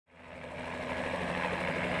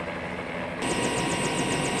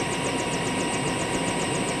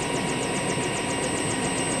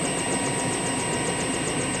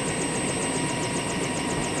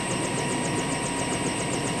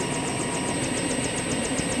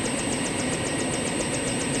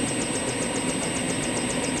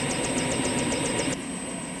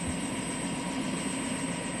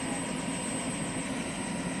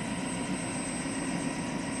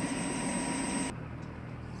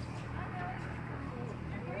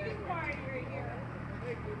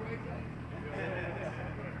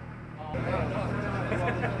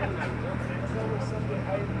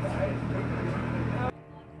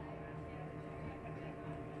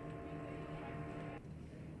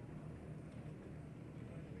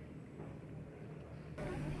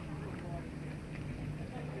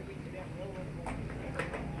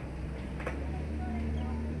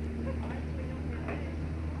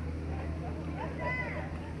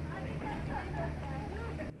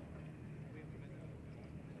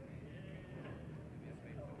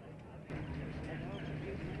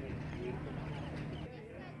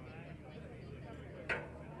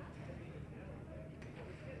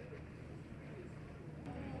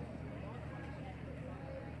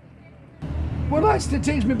Well, it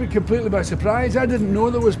takes me completely by surprise. I didn't know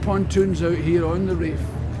there was pontoons out here on the reef,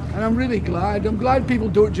 and I'm really glad. I'm glad people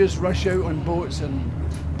don't just rush out on boats and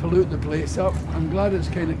pollute the place up. I'm glad it's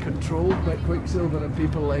kind of controlled by Quicksilver and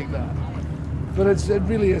people like that. But it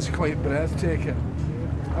really is quite breathtaking.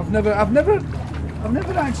 I've never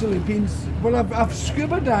actually been. Well, I've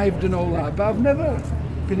scuba dived and all that, but I've never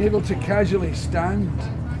been able to casually stand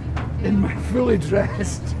in my fully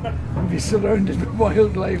dressed and be surrounded by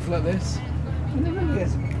wildlife like this. And it really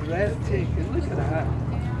is breathtaking. Look at that.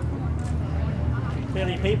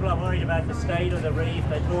 Clearly people are worried about the state of the reef,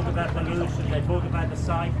 they talk about pollution, they talk about the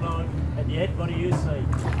cyclone, and yet what do you see?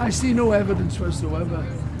 I see no evidence whatsoever.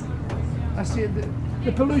 I see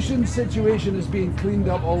the pollution situation is being cleaned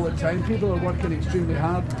up all the time. People are working extremely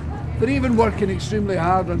hard. They're even working extremely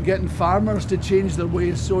hard on getting farmers to change their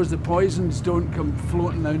ways so as the poisons don't come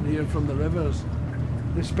floating down here from the rivers.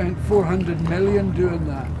 They spent 400 million doing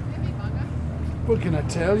that. What can I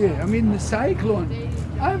tell you? I mean, the cyclone,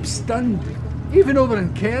 I'm stunned. Even over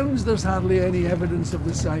in Cairns, there's hardly any evidence of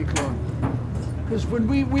the cyclone. Because when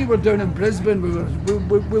we were down in Brisbane,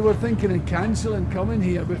 we were thinking of cancelling coming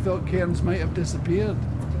here. We thought Cairns might have disappeared.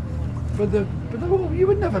 But you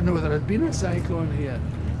would never know there had been a cyclone here.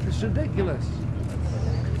 It's ridiculous.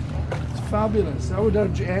 It's fabulous. I would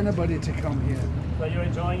urge anybody to come here. So you're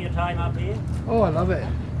enjoying your time up here? Oh, I love it.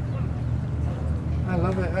 I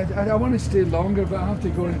love it. I want to stay longer, but I have to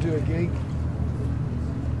go and do a gig.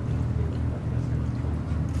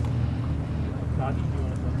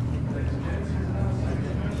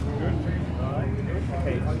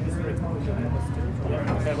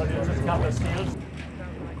 Okay, we'll do just a couple of stills.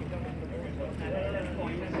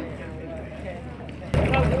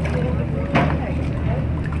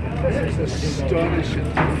 This is astonishing.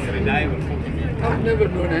 I've never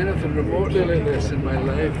known anything remotely like this in my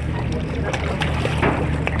life.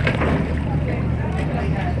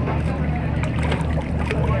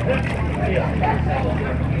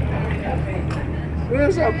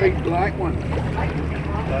 Where's that big black one?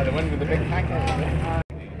 The one with the big packet.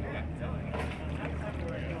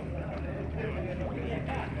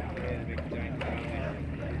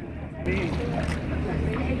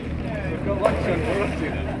 We've got lunch on board.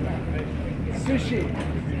 Sushi.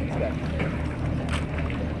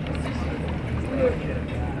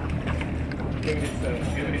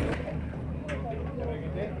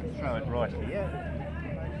 Throw it right here.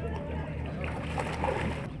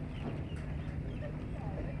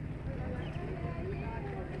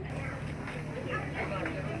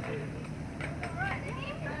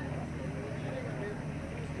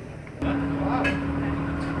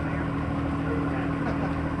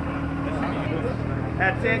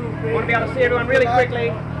 That's it. Want to be able to see everyone really quickly.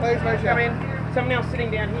 Come in. Someone else sitting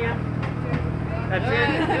down here. That's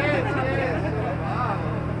it.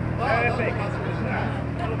 Perfect.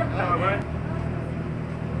 No, I won't.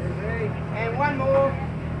 And one more.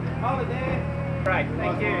 Hold it there. Great,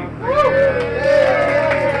 thank you.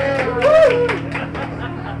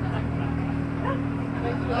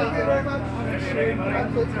 Thank you very much.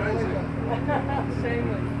 Shameless.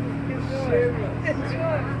 Shameless.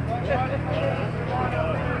 Enjoy.